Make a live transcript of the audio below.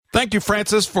thank you,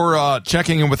 Francis, for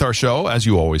checking in with our show, as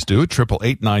you always do.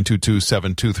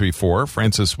 888-922-7234.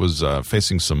 Francis was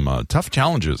facing some tough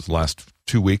challenges the last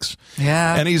 2 weeks.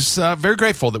 Yeah. And he's very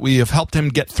grateful that we have helped him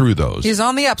get through those. He's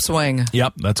on the upswing.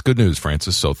 Yep, that's good news,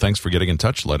 Francis. So thanks for getting in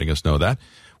touch, letting us know that.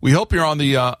 We hope you're on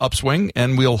the upswing,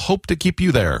 and we'll hope to keep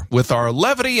you there with our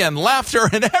levity and laughter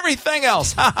and everything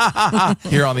else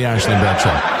here on the Ashley and Brad Show.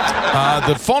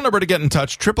 The phone number to get in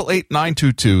touch,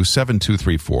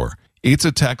 888-922-7234. It's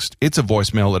a text. It's a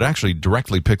voicemail. It actually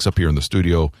directly picks up here in the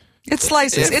studio. It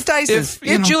slices. It dices.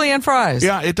 It julienne fries.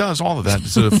 Yeah, it does all of that.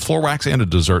 It's a floor wax and a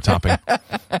dessert topping.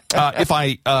 If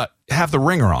I have the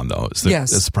ringer on, though,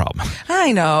 that's the problem.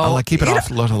 I know. I'll keep it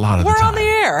off a lot of the time. We're on the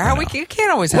air. You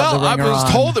can't always have the ringer on. Well, I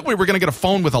was told that we were going to get a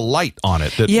phone with a light on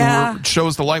it that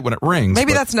shows the light when it rings.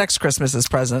 Maybe that's next Christmas's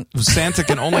present. Santa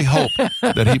can only hope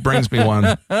that he brings me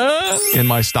one in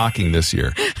my stocking this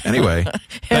year. Anyway,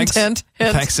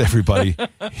 thanks, everybody.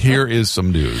 Here is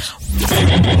some news.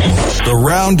 The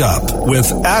Roundup with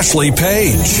Ashley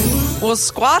Page. Well,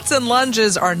 squats and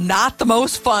lunges are not the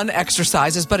most fun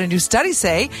exercises, but a new study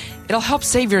say it'll help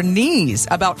save your knees.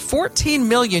 About 14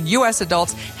 million U.S.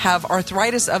 adults have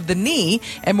arthritis of the knee,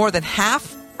 and more than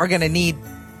half are going to need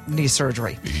knee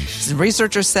surgery. Some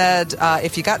researchers said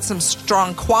if you got some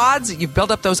strong quads, you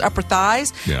build up those upper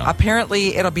thighs,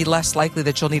 apparently it'll be less likely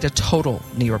that you'll need a total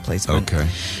knee replacement. Okay.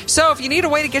 So if you need a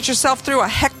way to get yourself through a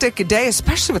hectic day,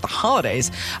 especially with the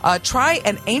holidays, try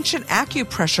an ancient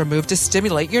acupressure move to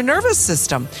stimulate your nervous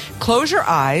system. Close your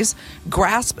eyes,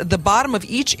 grasp the bottom of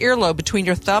each earlobe between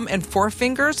your thumb and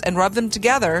forefingers, and rub them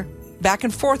together back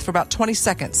and forth for about 20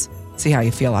 seconds. See how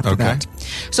you feel after that.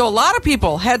 So a lot of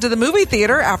people head to the movie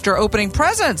theater after opening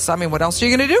presents. I mean, what else are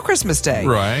you going to do Christmas Day?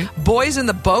 Right. Boys in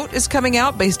the Boat is coming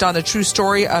out based on the true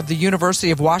story of the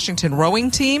University of Washington rowing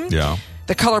team. Yeah.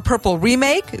 The Color Purple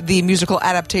remake, the musical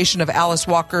adaptation of Alice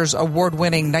Walker's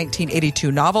award-winning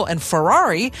 1982 novel, and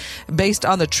Ferrari, based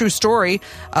on the true story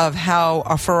of how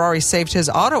a Ferrari saved his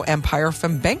auto empire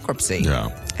from bankruptcy. Yeah.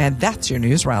 And that's your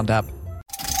news roundup.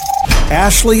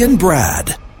 Ashley and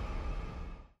Brad.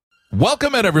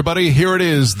 Welcome in, everybody. Here it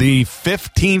is, the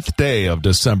 15th day of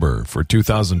December for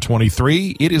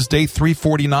 2023. It is day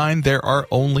 349. There are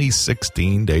only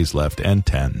 16 days left and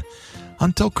 10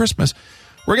 until Christmas.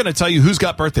 We're going to tell you who's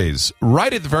got birthdays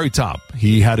right at the very top.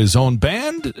 He had his own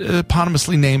band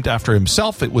eponymously named after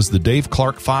himself. It was the Dave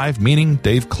Clark 5, meaning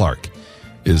Dave Clark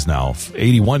is now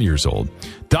 81 years old.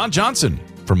 Don Johnson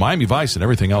from Miami Vice and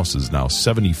everything else is now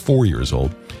 74 years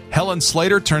old. Helen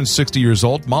Slater turns 60 years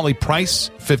old. Molly Price,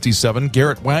 57.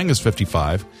 Garrett Wang is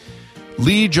 55.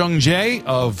 Lee Jung-jae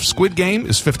of Squid Game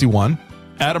is 51.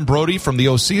 Adam Brody from The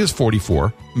OC is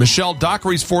 44. Michelle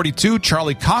Dockery is 42.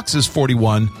 Charlie Cox is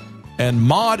 41. And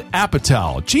Maud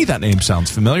Apatow. Gee, that name sounds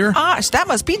familiar. That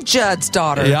must be Judd's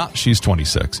daughter. Yeah, she's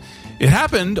 26. It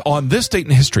happened on this date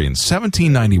in history in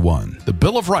 1791. The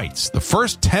Bill of Rights, the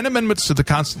first 10 amendments to the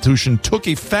Constitution, took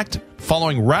effect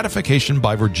following ratification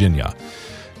by Virginia.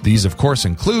 These, of course,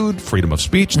 include freedom of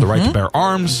speech, the right to bear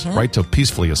arms, right to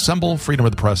peacefully assemble, freedom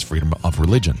of the press, freedom of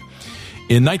religion.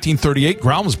 In 1938,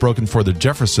 ground was broken for the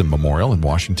Jefferson Memorial in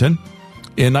Washington.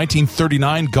 In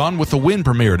 1939, Gone with the Wind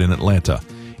premiered in Atlanta.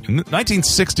 In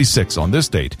 1966, on this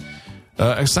date,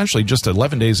 essentially just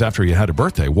 11 days after he had a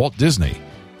birthday, Walt Disney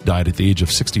died at the age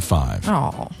of 65.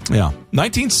 Oh. Yeah.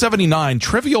 1979,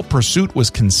 Trivial Pursuit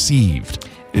was conceived.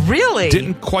 It really?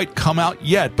 Didn't quite come out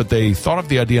yet, but they thought of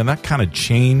the idea, and that kind of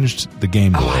changed the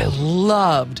game. I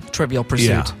loved Trivial Pursuit.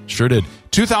 Yeah, sure did.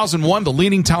 2001, the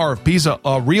Leaning Tower of Pisa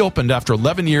reopened after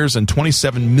 11 years and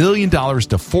 $27 million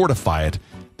to fortify it.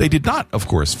 They did not, of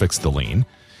course, fix the lean.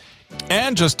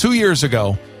 And just 2 years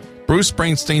ago, Bruce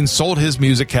Springsteen sold his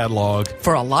music catalog.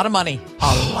 For a lot of money.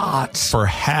 A lot. For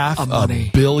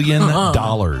 $500 million. Oh,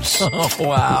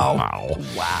 wow.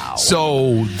 Wow.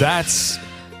 So that's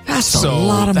a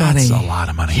lot of money. That's a lot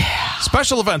of money. Yeah.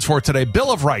 Special events for today.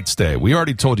 Bill of Rights Day. We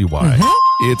already told you why.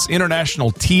 It's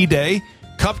International Tea Day,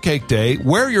 Cupcake Day,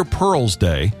 Wear Your Pearls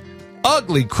Day,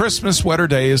 Ugly Christmas Sweater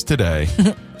Day is today.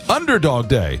 Underdog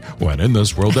Day, when in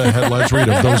this world the headlines read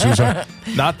of those who's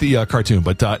not the cartoon,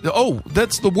 but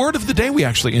that's the word of the day we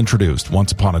actually introduced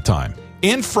once upon a time.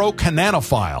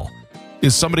 Infrocananophile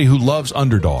is somebody who loves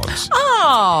underdogs.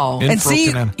 Oh, and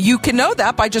see, you can know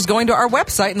that by just going to our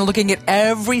website and looking at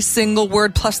every single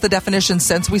word plus the definition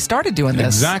since we started doing this.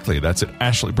 Exactly. That's at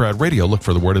Ashley Brad Radio. Look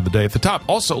for the word of the day at the top.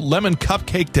 Also, Lemon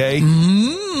Cupcake Day.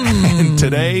 And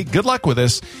today, good luck with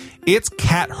this. It's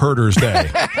Cat Herders Day.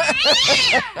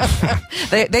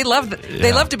 They love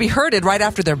to be herded right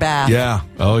after their bath. Yeah.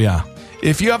 Oh, yeah.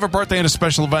 If you have a birthday and a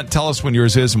special event, tell us when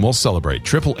yours is, and we'll celebrate.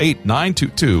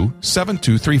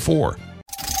 888-922-7234.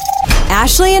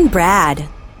 Ashley and Brad.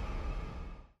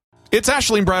 It's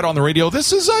Ashley and Brad on the radio.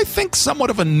 This is, I think, somewhat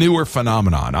of a newer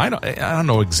phenomenon. I don't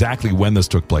know exactly when this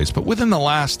took place, but within the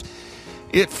last,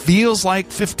 it feels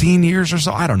like 15 years or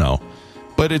so. I don't know.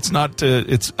 But it's not,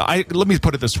 let me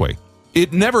put it this way.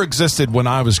 It never existed when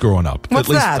I was growing up. What's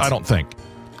At least, that? I don't think.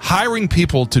 Hiring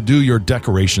people to do your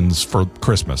decorations for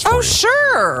Christmas for you.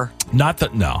 Sure. Not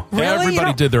that, no. Really?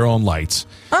 Everybody did their own lights.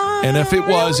 And if it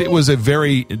was, really? it was a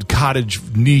very cottage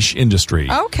niche industry.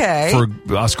 Okay.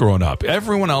 For us growing up.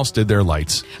 Everyone else did their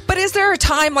lights. But is there a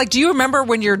time, like, do you remember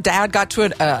when your dad got to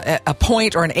a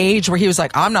point or an age where he was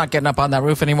like, I'm not getting up on that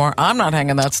roof anymore. I'm not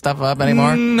hanging that stuff up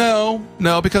anymore. No,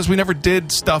 because we never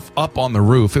did stuff up on the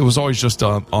roof. It was always just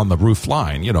on the roof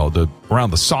line, around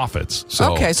the soffits.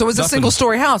 So Okay, so it was a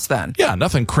single-story house then? Yeah,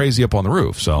 nothing crazy up on the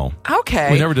roof. So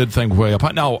Okay. we never did things way up.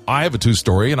 Now, I have a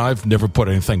 2-story, and I've never put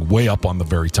anything way up on the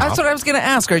very top. That's what I was going to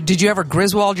ask. Did you ever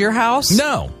Griswold your house?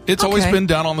 No, it's always Okay. been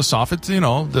down on the soffit,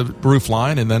 the roof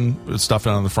line, and then stuff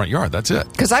down in the front yard. That's it.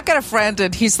 Because I've got a friend,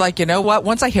 and he's like, you know what?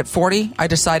 Once I hit 40, I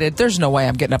decided there's no way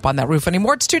I'm getting up on that roof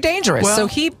anymore. It's too dangerous. Well,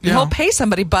 so yeah. he'll pay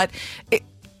somebody, but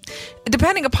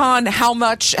depending upon how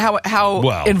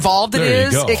Well, involved it there you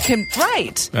is, go. it can,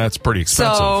 right. That's pretty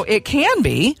expensive. So it can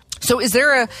be. So is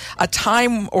there a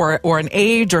time or an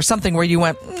age or something where you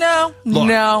went, Look,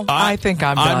 I think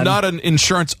I'm done. I'm not an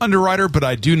insurance underwriter, but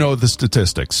I do know the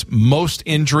statistics. Most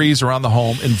injuries around the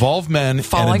home involve men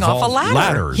Falling and off involve a ladder.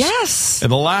 ladders. Yes.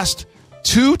 In the last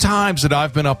 2 times that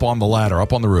I've been up on the ladder,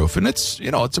 up on the roof, and it's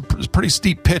a pretty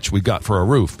steep pitch we got for a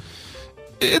roof.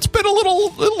 It's been a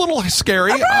little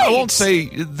scary. Right. I won't say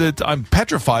that I'm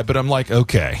petrified, but I'm like,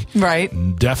 okay. Right.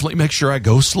 Definitely make sure I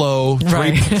go slow.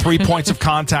 Right. 3 points of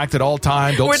contact at all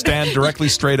time. Don't stand directly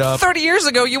straight up. 30 years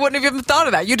ago, you wouldn't have even thought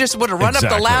of that. You just would have run up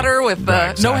the ladder with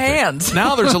Right, no exactly. hands.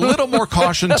 Now there's a little more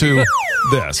caution to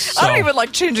this. So, I don't even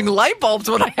like changing light bulbs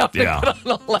when I have to Yeah. get on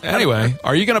the ladder. Anyway,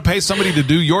 are you going to pay somebody to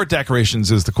do your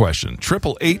decorations is the question.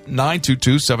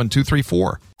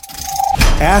 888-922-7234.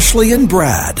 Ashley and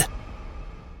Brad.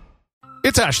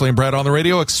 It's Ashley and Brad on the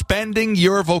radio, expanding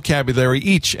your vocabulary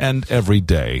each and every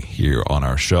day here on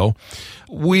our show.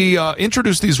 We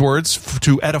introduce these words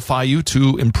to edify you,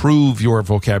 to improve your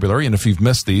vocabulary. And if you've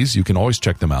missed these, you can always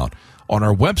check them out on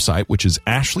our website, which is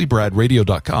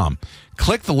ashleybradradio.com.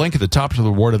 Click the link at the top to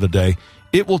the word of the day.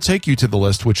 It will take you to the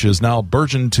list, which is now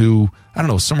burgeoned to,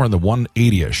 somewhere in the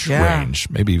 180-ish range,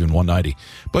 maybe even 190.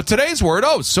 But today's word,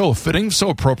 so fitting, so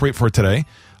appropriate for today.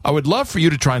 I would love for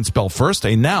you to try and spell first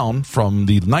a noun from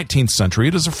the 19th century.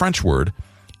 It is a French word.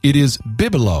 It is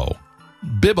bibelot.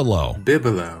 Bibelot.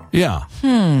 Bibelot. Yeah.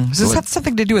 Does this have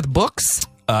something to do with books?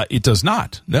 It does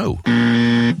not. No.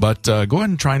 But go ahead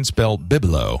and try and spell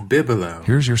bibelot. Bibelot.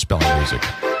 Here's your spelling music.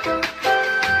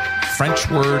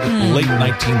 French word, late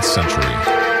 19th century.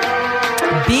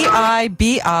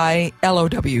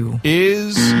 B-I-B-I-L-O-W.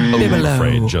 Is, I'm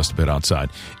afraid, just a bit outside.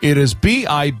 It is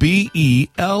B-I-B-E-L-O-T.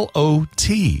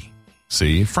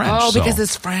 See, French. Oh, because so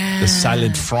it's French. the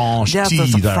silent French Yes, T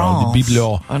it's a there, the France.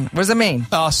 bibelot. What does it mean?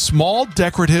 A small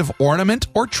decorative ornament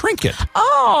or trinket.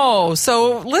 Oh,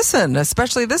 so listen,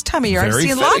 especially this time of year, I've Very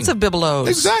seen fitting. lots of bibelots.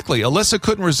 Exactly. Alyssa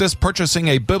couldn't resist purchasing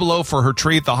a bibelot for her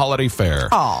tree at the holiday fair.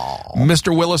 Oh.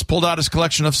 Mr. Willis pulled out his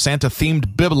collection of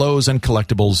Santa-themed bibelots and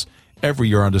collectibles every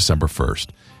year on December 1st.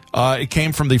 It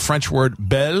came from the French word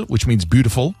belle, which means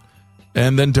beautiful,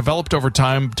 and then developed over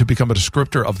time to become a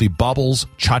descriptor of the baubles,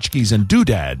 tchotchkes, and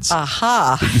doodads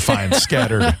Aha. that you find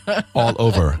scattered all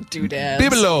over. Doodads.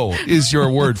 Bibelot is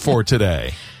your word for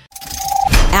today.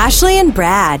 Ashley and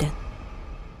Brad.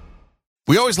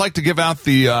 We always like to give out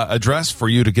the address for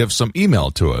you to give some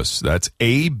email to us. That's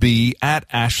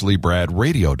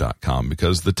ab@ashleybradradio.com,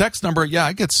 because the text number,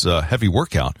 it gets a heavy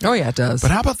workout. Oh, yeah, it does.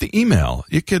 But how about the email?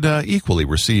 You could equally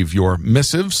receive your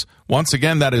missives. Once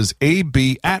again, that is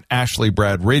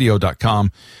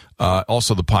ab@ashleybradradio.com.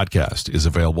 Also, the podcast is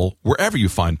available wherever you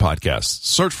find podcasts.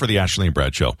 Search for The Ashley and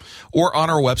Brad Show. Or on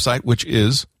our website, which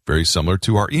is very similar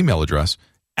to our email address,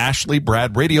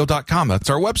 ashleybradradio.com. That's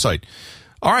our website.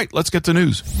 All right, let's get to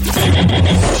news.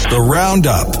 The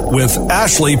Roundup with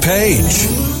Ashley Page.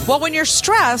 Well, when you're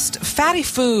stressed, fatty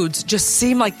foods just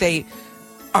seem like they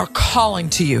are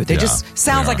calling to you. They just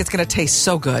sounds like it's going to taste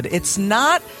so good. It's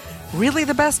not really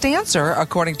the best answer,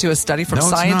 according to a study from No,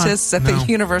 it's scientists not. at the No.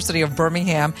 University of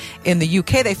Birmingham in the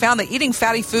UK. They found that eating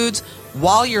fatty foods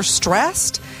while you're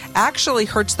stressed actually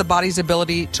hurts the body's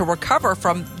ability to recover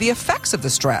from the effects of the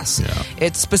stress. Yeah.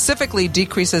 It specifically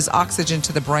decreases oxygen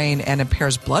to the brain and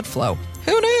impairs blood flow.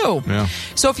 Who knew? Yeah.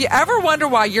 So if you ever wonder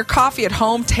why your coffee at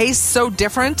home tastes so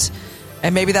different,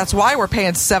 And maybe that's why we're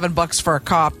paying $7 for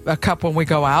a cup when we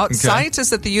go out. Okay.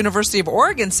 Scientists at the University of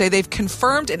Oregon say they've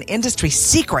confirmed an industry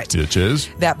secret. Which is?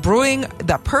 That brewing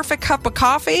the perfect cup of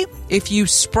coffee, if you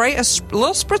spray a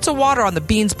little spritz of water on the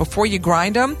beans before you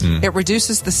grind them, it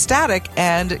reduces the static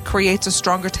and creates a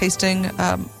stronger tasting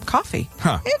coffee.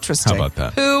 Huh. Interesting. How about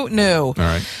that? Who knew? All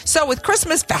right. So with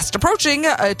Christmas fast approaching,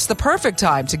 it's the perfect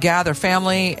time to gather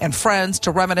family and friends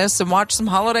to reminisce and watch some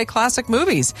holiday classic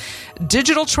movies.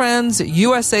 Digital Trends,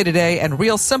 USA Today, and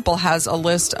Real Simple has a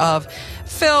list of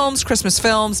films, Christmas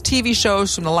films, TV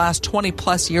shows from the last 20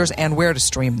 plus years and where to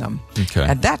stream them. Okay.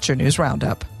 And that's your news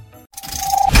roundup.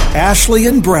 Ashley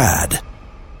and Brad.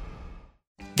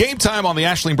 Game time on the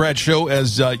Ashley and Brad Show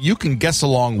as you can guess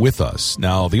along with us.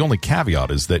 Now, the only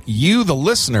caveat is that you, the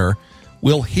listener,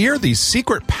 will hear the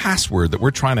secret password that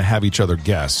we're trying to have each other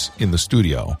guess in the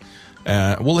studio.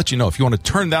 We'll let you know. If you want to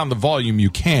turn down the volume, you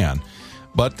can.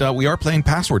 But we are playing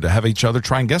password to have each other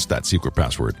try and guess that secret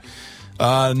password.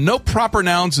 No proper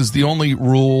nouns is the only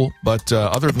rule, but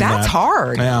other than That's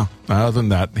hard. Yeah, other than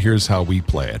that, here's how we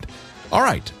play it. All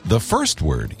right, the first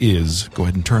word is, go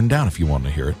ahead and turn down if you want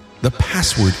to hear it. The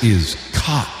password is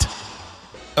cot.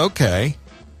 Okay.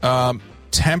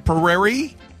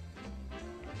 Temporary.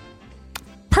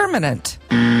 Permanent.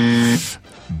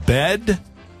 Bed.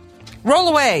 Roll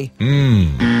away.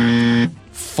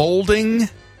 Folding.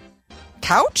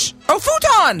 Couch? Oh,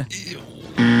 futon!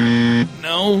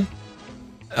 No.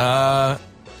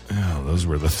 Those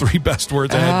were the three best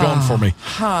words I had going for me.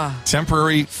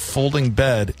 Temporary folding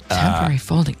bed. Temporary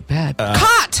folding bed.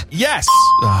 Cot! Yes.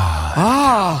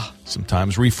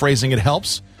 Sometimes rephrasing it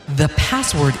helps. The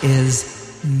password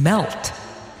is melt.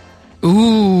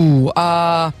 Ooh.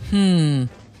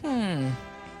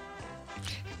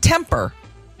 Temper.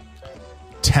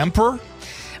 Temper.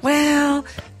 Well,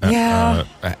 yeah.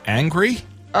 Angry.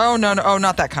 Oh, no. Oh,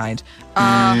 not that kind.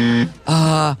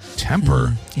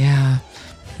 Temper. Yeah.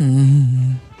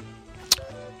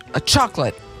 A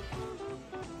chocolate.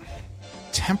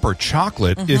 Temper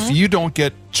chocolate. If you don't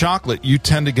get chocolate, you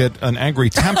tend to get an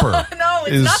angry temper. No,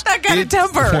 it's not that kind of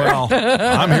temper. Well,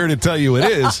 I'm here to tell you it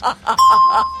is.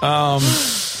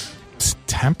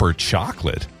 Temper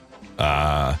chocolate.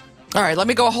 All right, let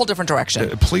me go a whole different direction.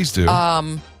 Please do.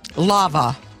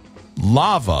 Lava.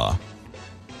 Lava.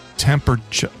 Temper.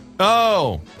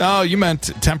 Oh, you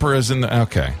meant temper as in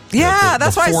okay. Yeah,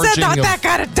 that's why I said not forging that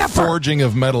kind of temper. Forging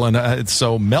of metal and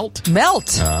so melt.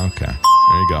 Melt. Okay,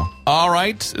 there you go. All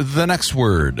right, the next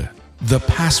word. The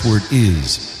password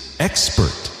is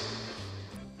expert.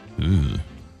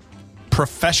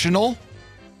 Professional.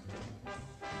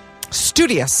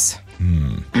 Studious.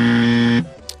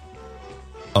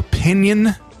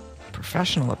 Opinion.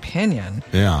 Professional opinion.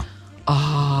 Yeah.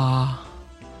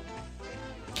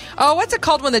 Oh, what's it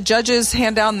called when the judges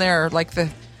hand down their, like the,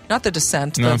 not the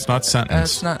dissent. No, it's not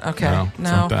sentence. It's not, okay. No, it's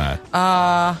not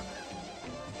that.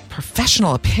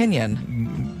 Professional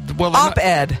opinion. Well,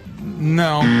 Op-ed.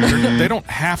 No, they don't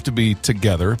have to be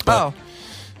together. But,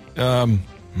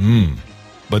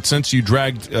 But since you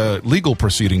dragged legal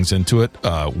proceedings into it,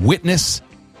 witness.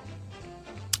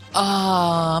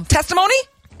 Testimony?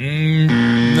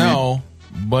 No,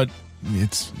 but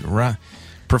it's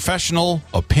professional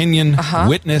opinion,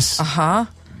 witness. How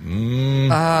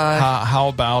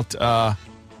about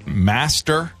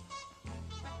master?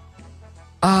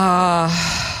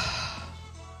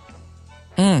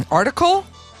 Article?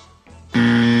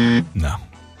 No.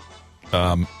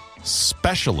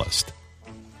 Specialist.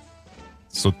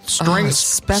 So string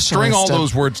all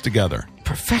those words together.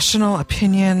 Professional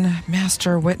opinion,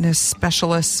 master, witness,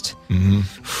 specialist.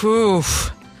 Whew.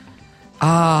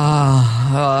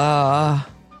 I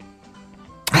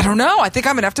don't know. I think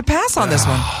I'm going to have to pass on this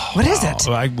one. What is it?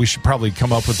 We should probably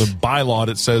come up with a bylaw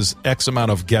that says X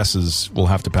amount of guesses will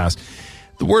have to pass.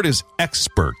 The word is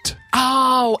expert.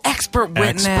 Oh, expert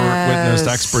witness. Expert witness,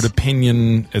 expert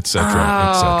opinion, etc.,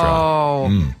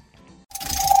 etc.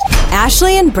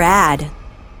 Ashley and Brad.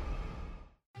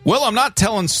 Well, I'm not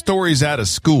telling stories out of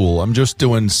school. I'm just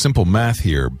doing simple math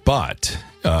here. But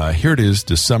here it is,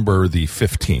 December the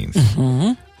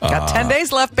 15th. Got 10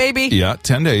 days left, baby. Yeah,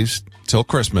 10 days till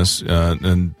Christmas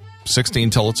and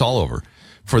 16 till it's all over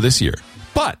for this year.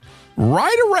 But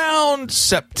right around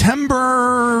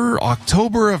September,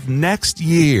 October of next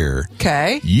year,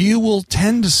 Okay. you will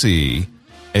tend to see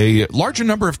a larger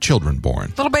number of children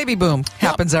born. Little baby boom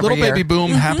happens every year. Little baby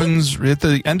boom happens at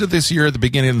the end of this year, at the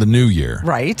beginning of the new year.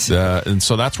 Right. And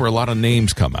so that's where a lot of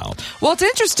names come out. Well, it's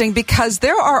interesting because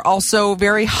there are also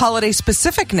very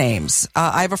holiday-specific names.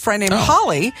 I have a friend named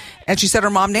Holly, and she said her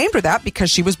mom named her that because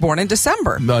she was born in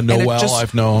December. Noel,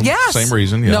 I've known. Yes. Same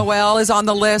reason. Yeah. Noel is on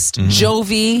the list.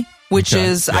 Jovi, which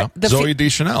is... Zoe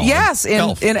Deschanel. Yes,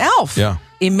 in Elf. Yeah.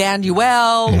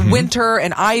 Emmanuel, Winter,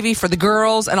 and Ivy for the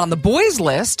girls. And on the boys'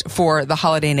 list for the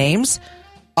holiday names,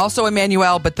 also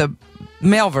Emmanuel, but the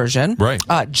male version. Right.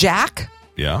 Jack.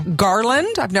 Yeah.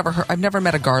 Garland. I've never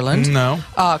met a Garland. No.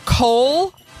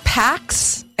 Cole,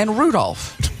 Pax, and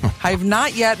Rudolph. I have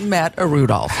not yet met a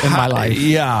Rudolph in my life.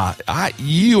 Yeah.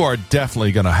 You are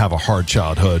definitely going to have a hard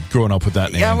childhood growing up with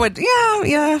that name.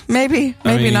 Yeah, maybe.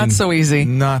 Maybe not so easy.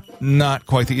 Not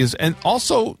quite the easy. And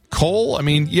also, Cole, I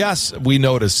mean, yes, we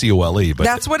know it as C-O-L-E. But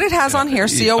that's what it has on here,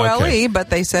 C-O-L-E, okay. But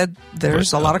they said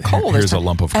there's a lot of coal. Here's a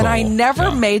lump of coal. And I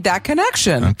never made that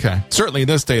connection. Okay. Certainly in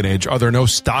this day and age, are there no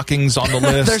stockings on the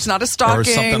list? There's not a stocking. Or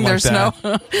something like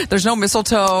that? There's no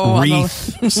mistletoe.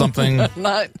 Wreath, something?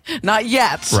 Not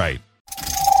yet. Right.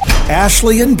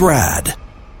 Ashley and Brad.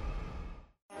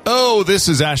 Oh, this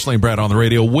is Ashley and Brad on the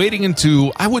radio, wading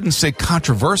into, I wouldn't say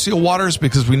controversial waters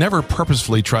because we never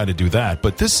purposefully try to do that,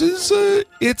 but this is,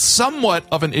 it's somewhat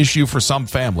of an issue for some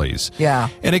families. Yeah.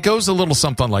 And it goes a little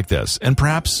something like this, and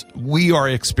perhaps we are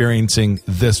experiencing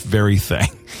this very thing.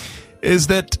 Is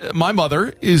that my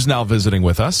mother is now visiting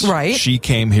with us. Right. She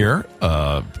came here,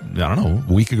 I don't know,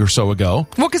 a week or so ago.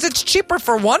 Well, because it's cheaper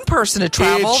for one person to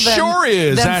travel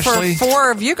than Ashley. For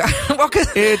four of you guys.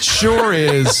 It sure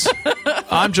is.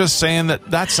 I'm just saying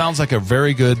that sounds like a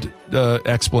very good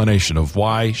explanation of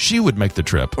why she would make the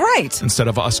trip. Right. Instead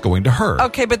of us going to her.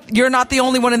 Okay, but you're not the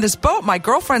only one in this boat. My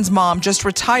girlfriend's mom just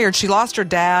retired. She lost her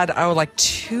dad, like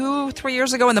 2-3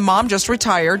 years ago, and the mom just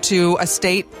retired to a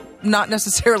state not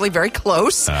necessarily very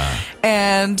close.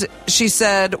 And she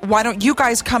said, why don't you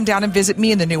guys come down and visit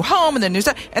me in the new home and the new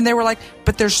stuff? And they were like,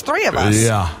 but there's 3 of us.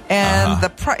 Yeah. And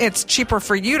it's cheaper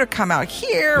for you to come out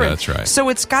here. That's right. So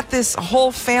it's got this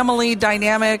whole family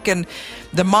dynamic, and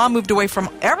the mom moved away from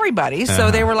everybody.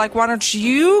 So they were like, why don't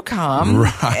you come?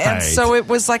 Right. And so it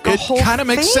was like a whole thing. It kind of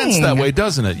makes sense that way,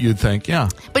 doesn't it? You'd think, yeah.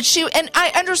 But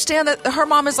I understand that her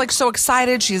mom is like so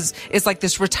excited. It's like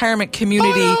this retirement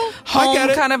community home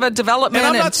kind of a development.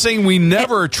 And I'm not saying we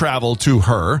never travel to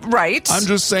her. Right. I'm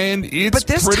just saying it's But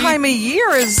this time of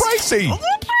year is pricey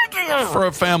for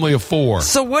a family of 4.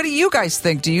 So what do you guys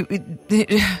think? Do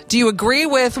you agree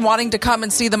with wanting to come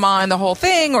and see the mom and the whole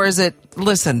thing? Or is it,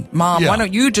 listen, Mom, why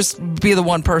don't you just be the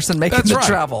one person making the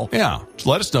travel? Yeah.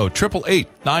 Let us know.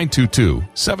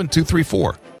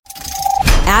 888-922-7234.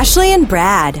 Ashley and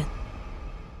Brad.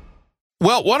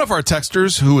 Well, one of our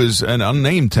texters, who is an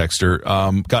unnamed texter,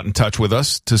 got in touch with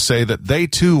us to say that they,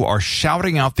 too, are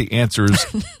shouting out the answers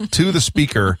to the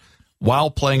speaker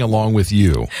while playing along with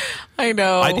you. I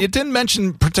know. It didn't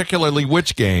mention particularly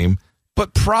which game,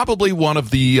 but probably one of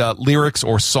the lyrics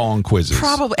or song quizzes.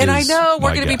 Probably. And I know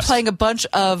we're going to be playing a bunch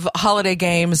of holiday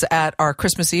games at our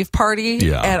Christmas Eve party.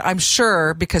 Yeah. And I'm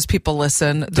sure because people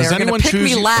listen, they're going to pick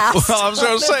me last. Well, I was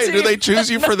going to say, do they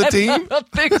choose you for the team? I don't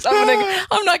think so.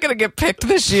 I'm not going to get picked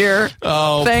this year.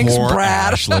 Oh, thanks, poor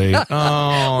Brad. Ashley.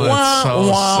 Oh, that's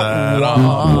so sad.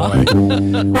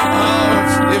 Oh, boy.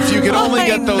 If you could only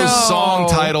get those song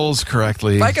titles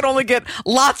correctly. If I could only get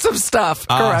lots of stuff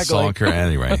correctly.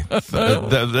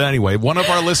 Anyway, one of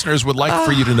our listeners would like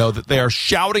for you to know that they are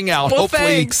shouting out. Well, hopefully,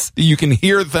 thanks. You can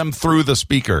hear them through the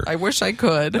speaker. I wish I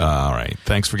could. All right.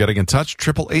 Thanks for getting in touch.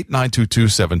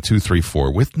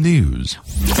 888-922-7234 with news.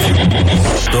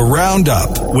 The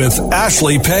Roundup with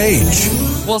Ashley Page.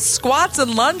 Well, squats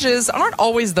and lunges aren't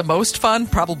always the most fun,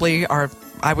 probably are,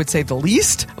 I would say, the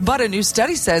least, but a new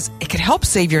study says it could help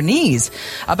save your knees.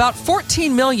 About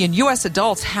 14 million U.S.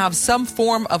 adults have some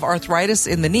form of arthritis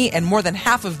in the knee, and more than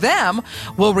half of them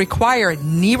will require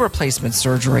knee replacement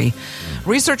surgery.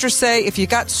 Researchers say if you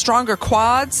got stronger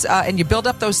quads and you build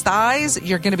up those thighs,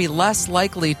 you're going to be less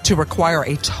likely to require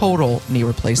a total knee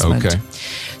replacement. Okay.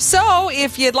 So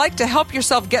if you'd like to help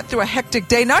yourself get through a hectic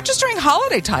day, not just during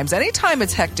holiday times, anytime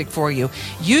it's hectic for you,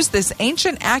 use this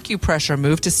ancient acupressure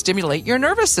move to stimulate your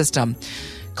nervous system.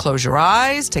 Close your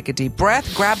eyes, take a deep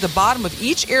breath, grab the bottom of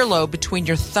each earlobe between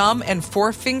your thumb and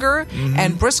forefinger,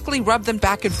 and briskly rub them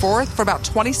back and forth for about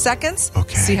 20 seconds.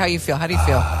 Okay. See how you feel. How do you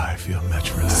feel? I feel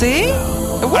much relaxed. See?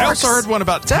 It works. I also heard one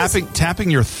about tapping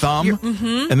your thumb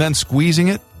and then squeezing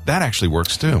it. That actually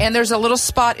works too. And there's a little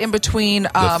spot in between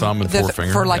the thumb and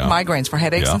forefinger for like migraines, for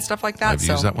headaches and stuff like that. I've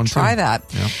used that one too. Try that.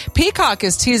 Yeah. Peacock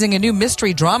is teasing a new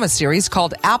mystery drama series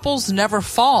called Apples Never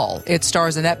Fall. It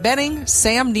stars Annette Bening,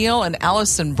 Sam Neill, and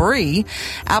Allison Brie.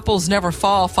 Apples Never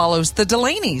Fall follows the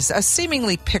Delaney's, a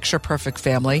seemingly picture-perfect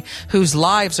family whose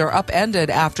lives are upended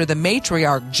after the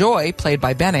matriarch Joy, played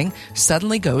by Bening,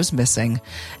 suddenly goes missing.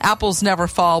 Apples Never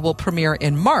Fall will premiere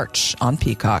in March on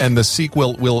Peacock. And the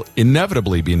sequel will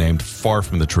inevitably be named Far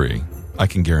From the Tree. I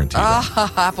can guarantee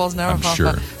that. Apples Never Fall.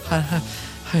 Sure.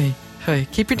 Hey,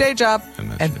 keep your day job.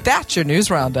 And that's your news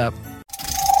roundup.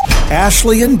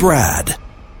 Ashley and Brad.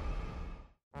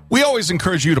 We always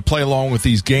encourage you to play along with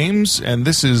these games, and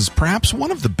this is perhaps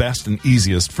one of the best and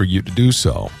easiest for you to do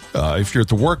so. If you're at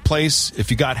the workplace,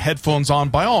 if you got headphones on,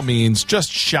 by all means,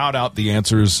 just shout out the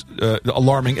answers,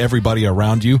 alarming everybody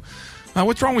around you.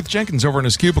 What's wrong with Jenkins over in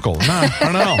his cubicle? No, I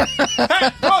don't know.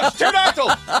 Hey, Roach,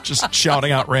 pterodactyl! Just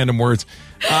shouting out random words.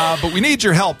 But we need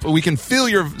your help. We can feel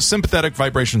your sympathetic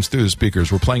vibrations through the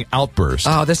speakers. We're playing Outburst.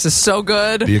 Oh, this is so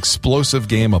good. The explosive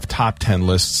game of top 10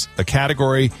 lists. A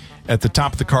category at the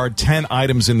top of the card, 10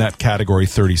 items in that category,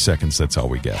 30 seconds. That's all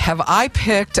we get. Have I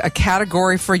picked a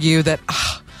category for you that...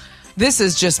 this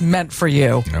is just meant for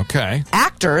you. Okay.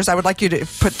 Actors, I would like you to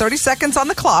put 30 seconds on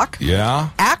the clock. Yeah.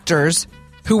 Actors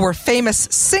who were famous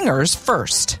singers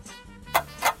first.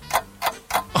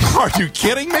 Are you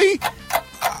kidding me?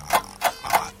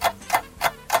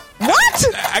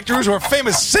 What? Actors who are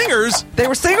famous singers? They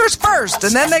were singers first,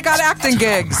 and then they got acting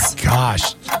gigs. Oh my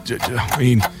gosh. I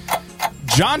mean,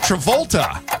 John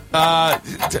Travolta,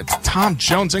 Tom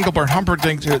Jones, Engelbert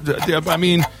Humperdinck. I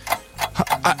mean,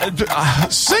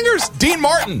 singers, Dean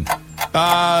Martin,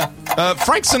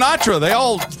 Frank Sinatra. They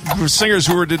all were singers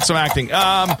who did some acting.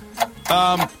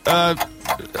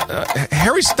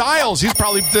 Harry Styles, he's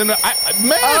probably been man.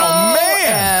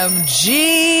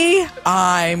 OMG,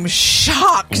 I'm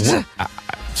shocked.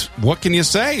 What can you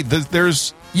say?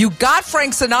 There's you got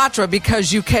Frank Sinatra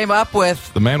because you came up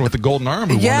with the man with the golden arm.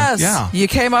 You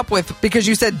came up with because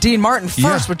you said Dean Martin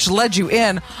first, which led you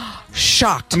in.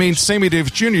 Shocked. I mean, Sammy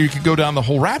Davis Jr., you could go down the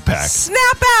whole Rat Pack.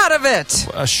 Snap out of it.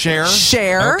 Cher.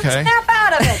 Okay. Snap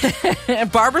out of it.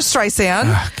 Barbara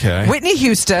Streisand. Okay. Whitney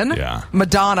Houston. Yeah.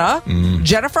 Madonna.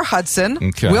 Jennifer Hudson.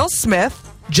 Okay. Will Smith.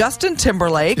 Justin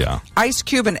Timberlake. Yeah. Ice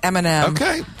Cube and Eminem.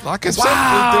 Okay. Like I said,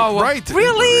 right.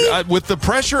 Really? With the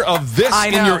pressure of this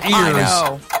in your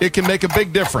ears, it can make a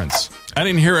big difference. I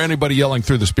didn't hear anybody yelling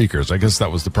through the speakers. I guess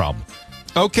that was the problem.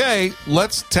 Okay,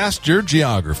 let's test your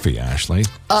geography, Ashley.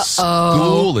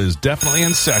 School is definitely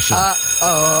in session.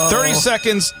 30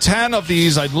 seconds, 10 of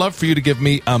these. I'd love for you to give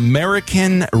me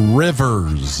American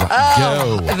rivers.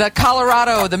 Go. The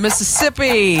Colorado, the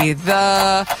Mississippi,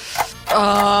 the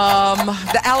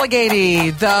Allegheny,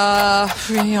 the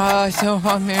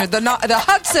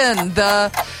Hudson,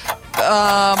 the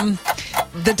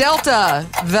Delta,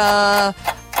 the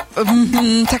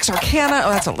Texarkana. Oh,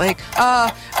 that's a lake.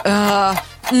 The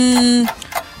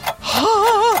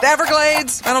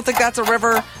Everglades. I don't think that's a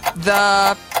river.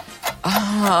 The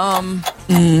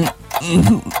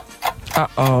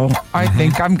I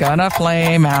think I'm gonna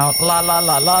flame out. La la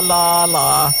la la la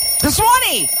la. The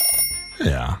Swanee.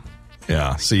 Yeah.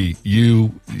 See,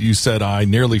 you said I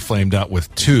nearly flamed out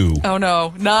with 2. Oh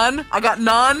no, none. I got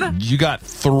none. You got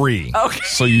 3. Okay.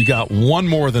 So you got 1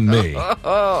 more than me. 2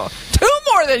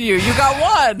 more than you. You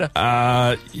got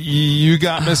 1. You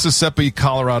got Mississippi,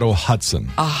 Colorado,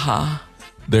 Hudson.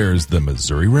 There's the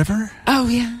Missouri River. Oh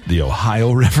yeah. The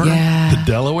Ohio River. Yeah. The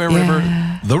Delaware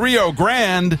River. The Rio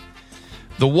Grande.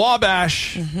 The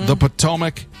Wabash. The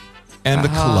Potomac. And the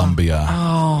Columbia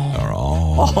are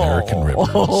all American rivers.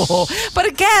 But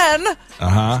again,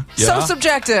 so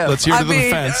subjective. Let's hear to the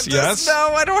defense. Yes?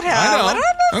 No, I don't have. I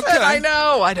know. Okay. I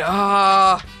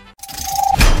know.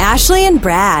 Ashley and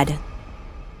Brad.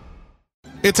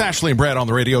 It's Ashley and Brad on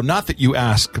the radio. Not that you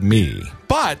ask me,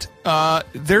 but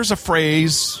there's a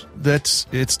phrase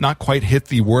it's not quite hit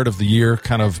the word of the year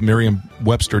kind of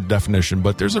Merriam-Webster definition,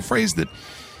 but there's a phrase that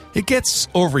it gets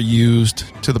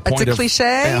overused to the point of... It's a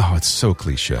cliche? Oh, it's so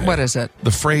cliche. What is it? The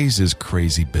phrase is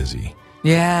crazy busy.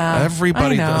 Yeah.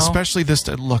 Everybody, especially this...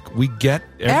 Look, we get...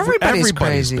 Everybody's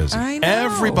crazy. Busy. I know.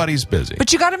 Everybody's busy.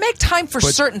 But you got to make time for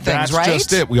certain things, right? That's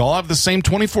just it. We all have the same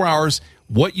 24 hours.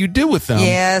 What you do with them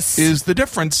is the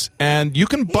difference, and you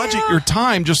can budget your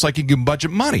time just like you can budget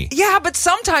money. Yeah, but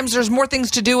sometimes there's more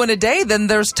things to do in a day than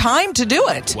there's time to do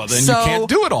it. Well, then you can't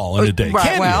do it all in a day,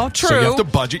 can you? Well, true. So you have to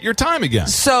budget your time again.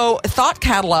 So Thought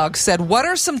Catalog said, what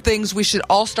are some things we should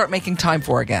all start making time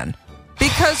for again?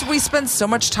 Because because we spend so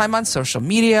much time on social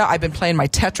media. I've been playing my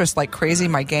Tetris like crazy,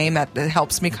 my game that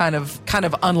helps me kind of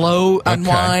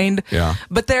unwind. Yeah.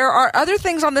 But there are other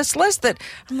things on this list that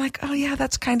I'm like, oh yeah,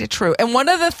 that's kind of true. And one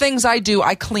of the things I do,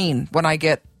 I clean when I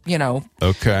get, a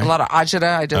lot of agita.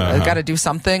 I got to do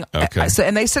something. Okay.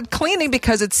 And they said cleaning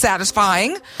because it's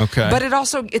satisfying. Okay. But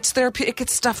it's therapeutic. It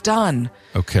gets stuff done.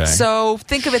 Okay. So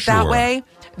think of it that Sure. way.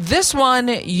 This one,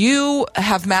 you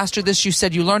have mastered this. You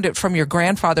said you learned it from your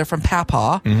grandfather, from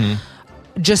Papa.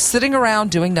 Mm-hmm. Just sitting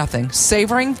around doing nothing,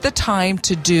 savoring the time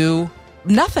to do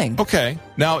nothing. Okay.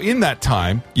 Now, in that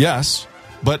time, yes,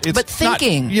 but it's But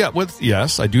thinking.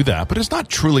 Yes, I do that, but it's not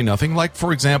truly nothing. Like,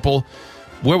 for example,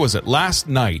 where was it? Last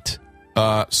night,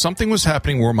 something was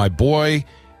happening where my boy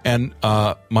and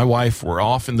my wife were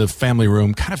off in the family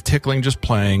room, kind of tickling, just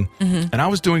playing, and I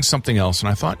was doing something else, and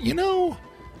I thought,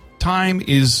 time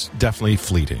is definitely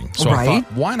fleeting. So I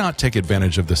thought, why not take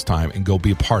advantage of this time and go be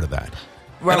a part of that?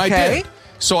 Okay. And I did.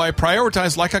 So I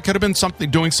prioritized like I could have been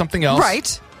doing something else.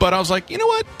 Right. But I was like, you know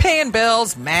what? Paying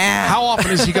bills, man. How often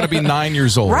is he going to be 9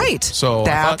 years old? Right. So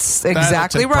that's I thought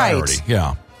exactly that's a priority. right.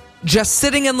 Yeah. Just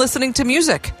sitting and listening to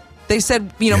music. They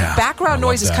said, background I love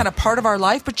noise is that. kind of part of our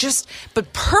life, but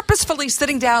purposefully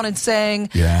sitting down and saying,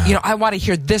 Yeah. I want to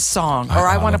hear this song, or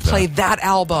I want to love play that. that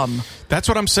album. That's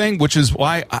what I'm saying, which is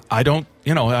why I don't,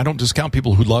 I don't discount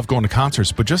people who love going to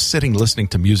concerts, but just sitting listening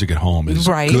to music at home is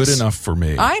good enough for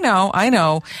me. I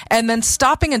know. And then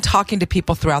stopping and talking to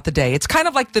people throughout the day. It's kind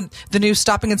of like the new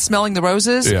stopping and smelling the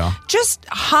roses. Yeah. Just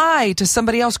hi to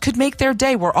somebody else could make their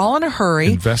day. We're all in a hurry.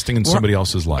 Investing in somebody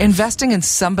else's life. Investing in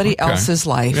somebody else's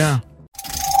life. Yeah.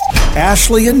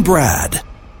 Ashley and Brad.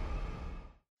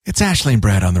 It's Ashley and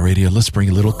Brad on the radio. Let's bring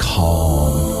a little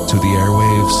calm to the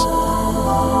airwaves.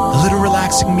 A little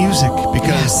relaxing music,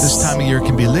 because this time of year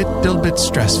can be a little bit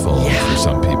stressful for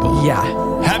some people. Yeah.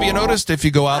 Have you noticed if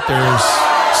you go out there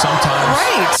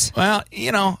sometimes? Right. Well,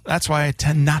 that's why I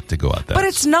tend not to go out there. But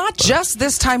it's not just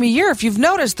this time of year. If you've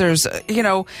noticed, there's,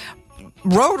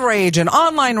 road rage and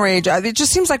online rage. It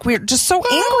just seems like we're just so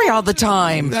angry all the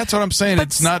time. That's what I'm saying.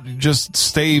 It's not just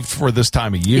staved for this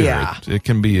time of year. Yeah. It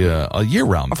can be a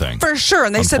year-round thing. For sure.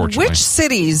 And they said which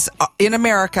cities in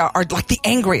America are like the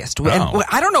angriest. And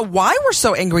I don't know why we're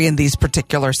so angry in these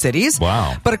particular cities.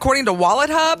 Wow. But according to Wallet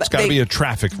Hub, it's got to be a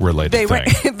traffic-related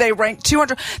thing. They ranked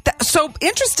 200. So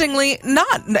interestingly,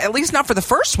 at least not for the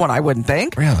first one, I wouldn't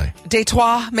think. Really?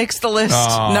 Detroit makes the list,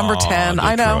 number 10.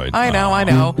 Detroit. I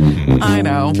know.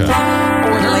 Okay.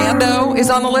 Orlando is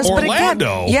on the list.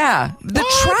 Orlando? But again, the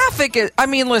traffic is,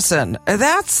 listen,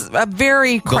 that's a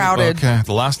very crowded.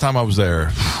 The last time I was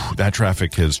there, that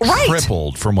traffic has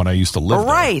tripled from when I used to live there.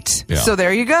 Right. Yeah. So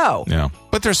there you go. Yeah.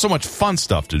 But there's so much fun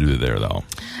stuff to do there, though.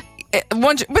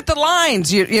 With the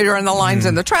lines, you're in the lines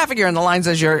in the traffic. You're in the lines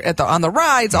as you're on the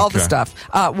rides, all the stuff.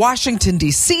 Washington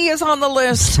D.C. is on the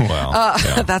list.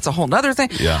 That's a whole nother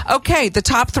thing. Yeah. Okay, the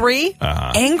top 3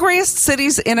 angriest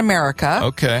cities in America.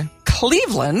 Okay.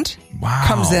 Cleveland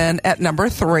comes in at number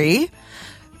 3.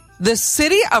 The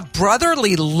city of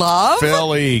brotherly love.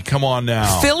 Philly, come on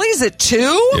now. Philly's at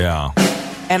 2. Yeah.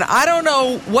 And I don't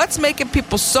know what's making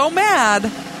people so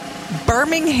mad.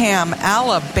 Birmingham,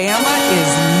 Alabama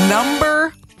is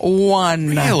number 1.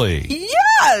 Really?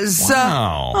 Yes.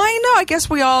 Wow. I know. I guess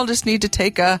we all just need to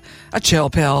take a chill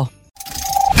pill.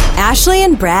 Ashley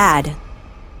and Brad.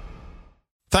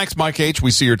 Thanks, Mike H.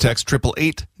 We see your text,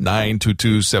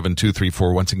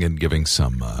 888-922-7234. Once again, giving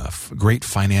some great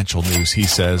financial news, he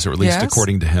says, or at least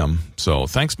according to him. So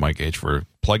thanks, Mike H., for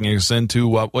plugging us into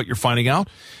what you're finding out.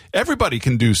 Everybody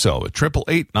can do so at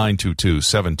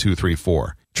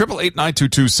 888-922-7234.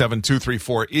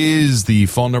 888-922-7234 is the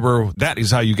phone number. That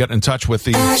is how you get in touch with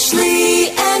the Ashley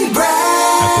and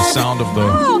Brad. At the sound of the...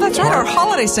 Oh, that's right. Our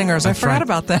holiday singers. I forgot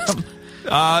about them.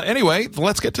 Anyway,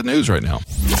 let's get to news right now.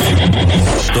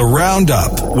 The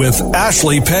Roundup with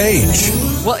Ashley Page.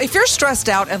 Well, if you're stressed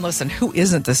out, and listen, who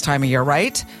isn't this time of year,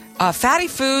 right? Fatty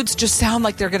foods just sound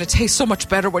like they're going to taste so much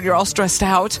better when you're all stressed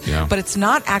out, but it's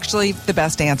not actually the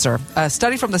best answer. A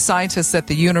study from the scientists at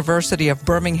the University of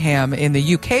Birmingham in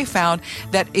the UK found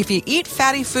that if you eat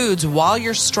fatty foods while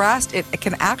you're stressed, it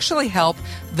can actually help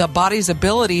the body's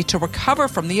ability to recover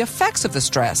from the effects of the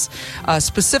stress,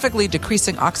 specifically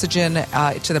decreasing oxygen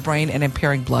to the brain and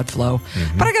impairing blood flow.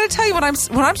 Mm-hmm. But I got to tell you, when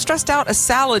I'm stressed out, a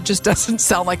salad just doesn't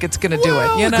sound like it's going to do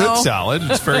it. You know, a good salad.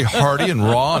 It's very hearty and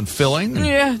raw and filling.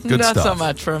 Yeah, Good Not stuff. so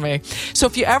much for me. So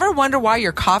if you ever wonder why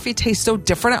your coffee tastes so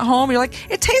different at home, you're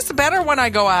like, it tastes better when I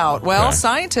go out. Well, Okay.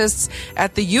 scientists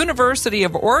at the University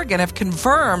of Oregon have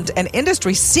confirmed an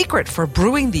industry secret for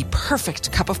brewing the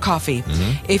perfect cup of coffee.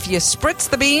 If you spritz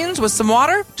the beans with some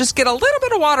water, just get a little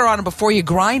bit of water on them before you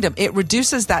grind them. It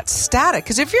reduces that static.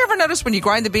 Because if you ever notice when you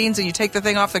grind the beans and you take the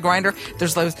thing off the grinder,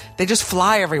 there's those, they just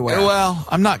fly everywhere. Well,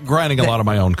 I'm not grinding a lot of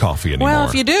my own coffee anymore. Well,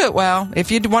 if you do it well,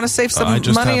 if you want to save some I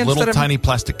just money have instead little of tiny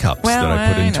plastic cups well, that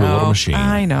I put into a little machine.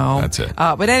 I know. That's it.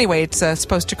 But anyway, it's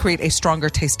supposed to create a stronger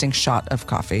tasting shot of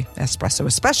coffee, espresso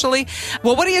especially.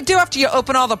 Well, what do you do after you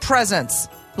open all the presents?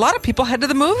 A lot of people head to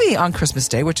the movie on Christmas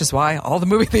Day, which is why all the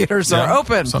movie theaters are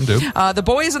open. Some do. The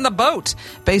Boys in the Boat,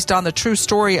 based on the true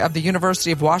story of the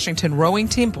University of Washington rowing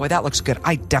team. Boy, that looks good.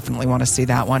 I definitely want to see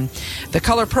that one. The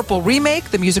Color Purple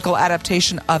remake, the musical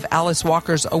adaptation of Alice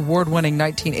Walker's award-winning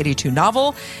 1982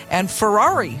 novel. And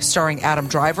Ferrari, starring Adam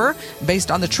Driver,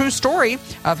 based on the true story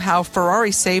of how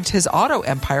Ferrari saved his auto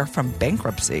empire from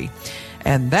bankruptcy.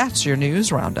 And that's your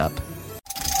news roundup.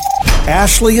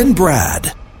 Ashley and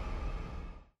Brad.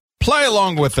 Play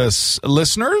along with us,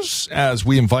 listeners, as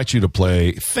we invite you to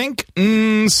play Think,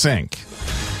 Sync.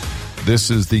 This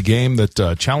is the game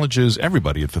that challenges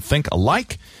everybody to think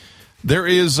alike. There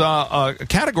is a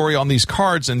category on these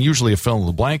cards, and usually a fill in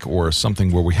the blank or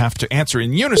something where we have to answer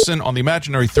in unison on the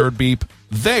imaginary third beep.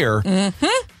 There,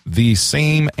 the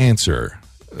same answer.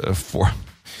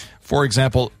 For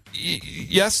example,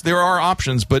 yes, there are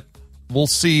options, but we'll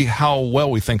see how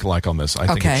well we think alike on this. I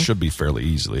think it should be fairly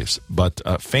easily. But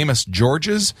famous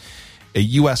Georges, a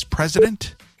U.S.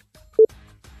 president,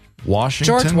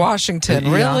 Washington. George Washington,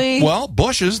 really? Well,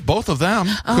 Bushes, both of them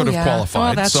could have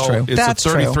qualified. Oh, that's so true. It's That's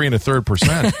a 33 and a third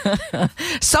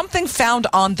 %. Something found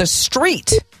on the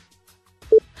street.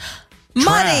 Money.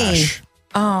 Trash.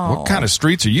 Oh. What kind of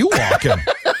streets are you walking?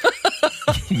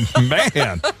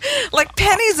 Man. Like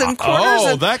pennies and quarters.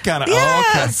 Oh, that kind of.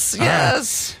 Yes, okay.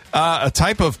 yes. A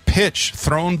type of pitch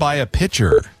thrown by a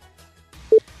pitcher.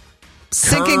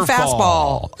 Sinking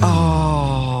Curveball. fastball.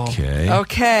 Oh.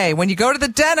 Okay. When you go to the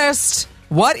dentist,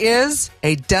 what is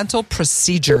a dental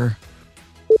procedure?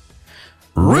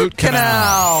 Root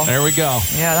canal. There we go.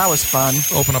 Yeah, that was fun.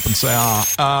 Open up and say,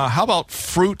 how about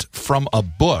fruit from a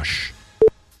bush?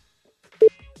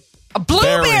 A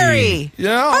blueberry. Berry.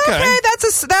 Yeah, okay.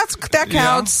 That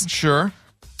counts. Yeah, sure.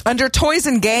 Under toys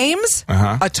and games,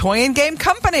 a toy and game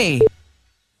company.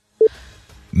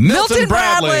 Milton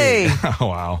Bradley. Oh,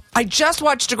 wow. I just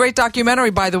watched a great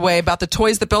documentary, by the way, about the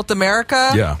toys that built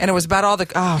America. Yeah. And it was about all the...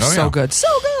 so yeah. good. So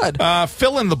good.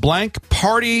 Fill in the blank.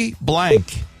 Party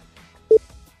blank.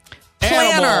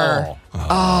 Planner.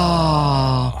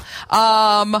 Animal.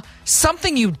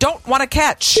 Something you don't want to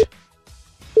catch.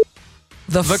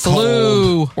 The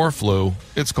flu. Or flu.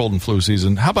 It's cold and flu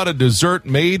season. How about a dessert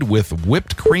made with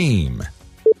whipped cream?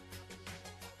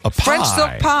 A pie. French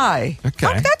silk pie. Okay.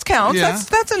 Oh, that counts. Yeah.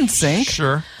 That's in sync.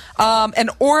 Sure. An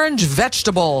orange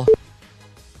vegetable.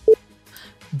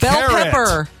 Bell Carrot.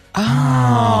 pepper.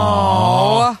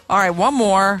 Oh. All right, one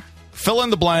more. Fill in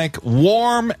the blank.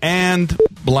 Warm and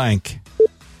blank.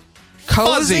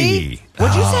 Cozy. Fuzzy.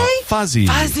 What'd you say? Fuzzy.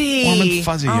 Fuzzy. Warm and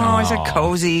fuzzy. Oh, I said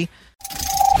cozy.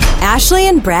 Ashley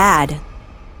and Brad.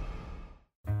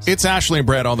 It's Ashley and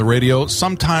Brad on the radio.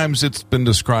 Sometimes it's been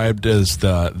described as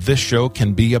this show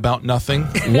can be about nothing.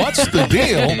 What's the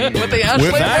deal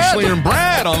with Ashley and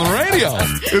Brad on the radio?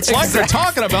 It's like they're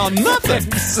talking about nothing.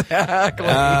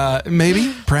 Exactly.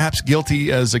 Maybe, perhaps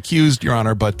guilty as accused, Your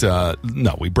Honor, but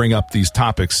no, we bring up these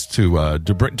topics to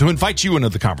invite you into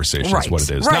the conversation. Right, Is what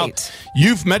it is. right. Now,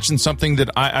 you've mentioned something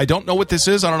that I don't know what this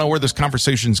is. I don't know where this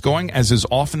conversation is going, as is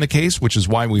often the case, which is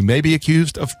why we may be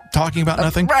accused of talking about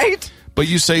nothing. Right. But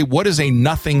you say, what is a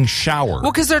nothing shower?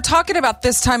 Well, because they're talking about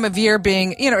this time of year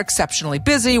being, exceptionally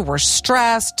busy. We're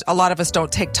stressed. A lot of us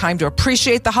don't take time to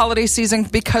appreciate the holiday season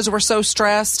because we're so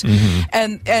stressed.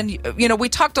 Mm-hmm. And we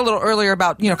talked a little earlier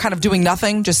about, kind of doing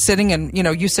nothing, just sitting and,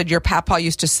 you said your papa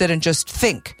used to sit and just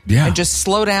think and just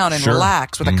slow down and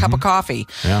relax with a cup of coffee.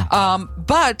 Yeah.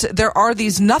 But there are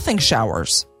these nothing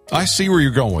showers. I see where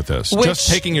you're going with this. Just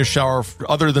taking a shower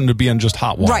other than to be in just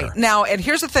hot water. Right. Now, and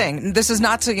here's the thing. This is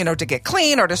not to, to get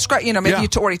clean or to scrub, maybe you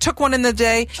already took one in the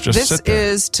day. This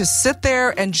is to sit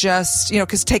there and just,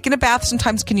 because taking a bath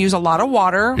sometimes can use a lot of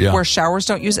water where showers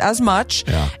don't use as much.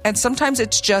 Yeah. And sometimes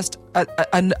it's just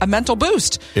a mental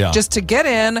boost just to get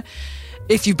in.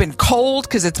 If you've been cold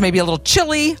because it's maybe a little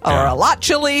chilly or a lot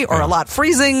chilly or a lot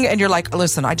freezing and you're like,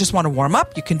 listen, I just want to warm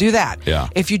up, you can do that. Yeah.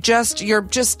 If you're just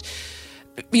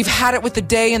you've had it with the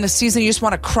day and the season, you just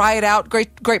want to cry it out,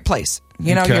 great place.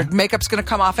 You know, Okay. your makeup's going to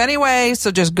come off anyway, so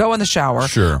just go in the shower.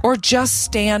 Sure. Or just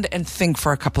stand and think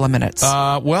for a couple of minutes.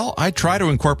 Well, I try to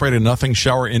incorporate a nothing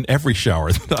shower in every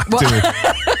shower that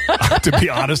I do. To be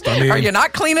honest, I mean, Are you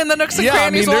not cleaning the nooks and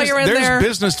crannies while you're in there? There's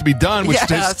business to be done, which Yes.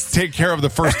 just take care of the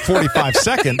first 45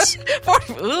 seconds,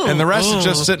 Ooh, and the rest is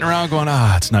just sitting around going,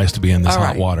 it's nice to be in this All hot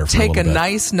right. water for Take a little bit.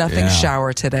 nice nothing Yeah.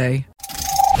 shower today.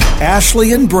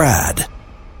 Ashley and Brad.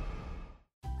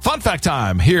 Fun fact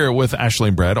time here with Ashley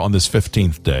and Brad on this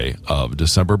 15th day of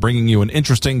December, bringing you an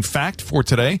interesting fact for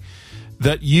today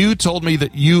that you told me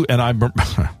that you, and I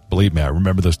believe me, I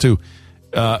remember this too,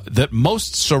 that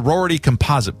most sorority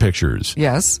composite pictures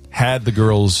Yes. had the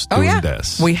girls doing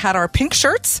this. We had our pink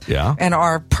shirts Yeah. and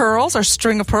our pearls, our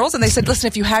string of pearls. And they said, listen,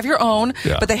 if you have your own,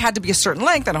 Yeah. but they had to be a certain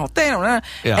length and a whole thing.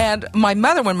 Yeah. And when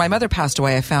my mother passed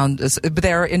away, I found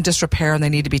they're in disrepair and they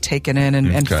need to be taken in and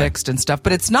Okay. fixed and stuff.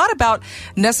 But it's not about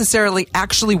necessarily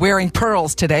actually wearing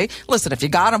pearls today. Listen, if you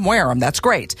got them, wear them. That's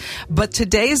great. But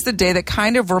today is the day that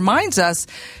kind of reminds us,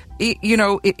 you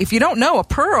know, if you don't know, a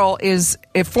pearl is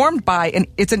formed by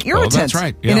it's an irritant that's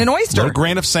right. Yeah. in an oyster. Little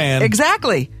grain of sand.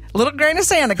 Exactly. A little grain of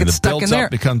sand that And gets it stuck builds in there.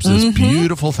 up, becomes this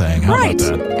beautiful thing. How Right.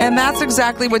 about that? And that's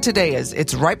exactly what today is.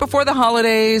 It's right before the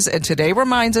holidays, and today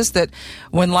reminds us that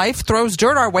when life throws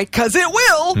dirt our way, because it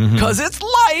will, because it's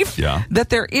life, Yeah. that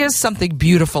there is something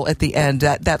beautiful at the end.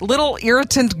 That little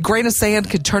irritant grain of sand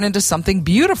could turn into something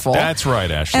beautiful. That's right,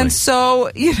 Ashley. And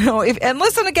so, you know, and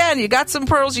listen again, you got some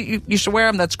pearls, you should wear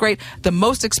them. That's great. The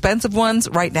most expensive ones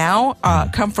right now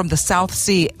come from the South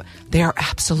Sea. They are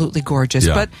absolutely gorgeous,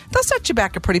 Yeah. but they'll set you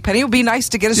back a pretty penny. It would be nice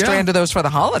to get a strand of those for the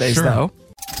holidays, Sure. though.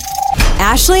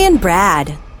 Ashley and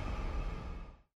Brad.